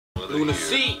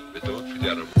Lunacy.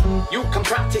 You can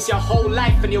practice your whole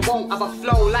life and you won't have a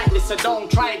flow like this, so don't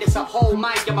try this at home.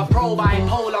 I am a pro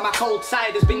bipolar, my cold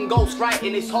side has been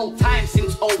ghostwriting this whole time.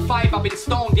 Since 05 I've been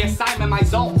stoned, yes I'm in my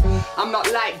zone. I'm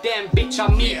not like them, bitch,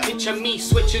 I'm me. Picture me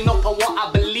switching up on what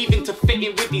I believe in to fit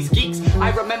in with these geeks.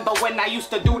 I remember when I used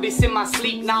to do this in my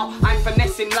sleep. Now I'm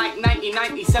finessing like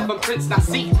 1997 Prince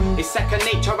Nassi. It's second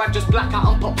nature, I just black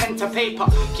out and put pen to paper.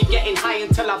 Keep getting high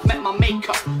until I've met my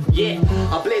maker. Yeah,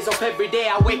 I blaze up every day,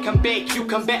 I wake and bake. You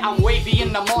can bet I'm wavy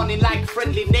in the morning like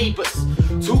friendly neighbours.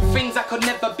 Two things I could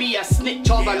never be, a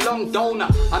snitch or a long donor.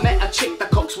 I met a chick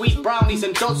that cooks wheat brownies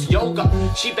and does yoga.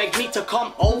 She begged me to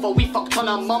come over, we fucked on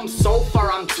her mum's sofa.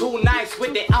 I'm too nice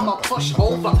with it, I'ma push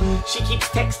over. She keeps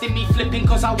texting me flipping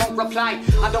cause I won't reply.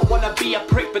 I don't wanna be a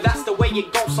prick but that's the way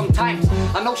it goes sometimes.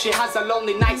 I know she has her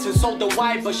lonely nights and so do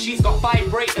I, but she's got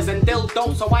vibrators and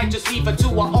dildos, so I just leave her to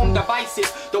her own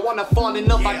devices. Don't wanna fall in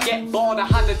love, I get bored. I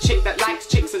had a chick that likes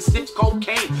chicks and sniffs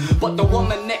cocaine, but the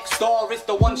woman next door is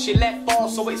the one she left for.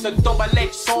 So it's a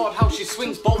double-edged sword, how she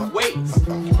swings both ways.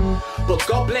 But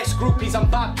God bless groupies and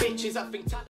bad bitches, I think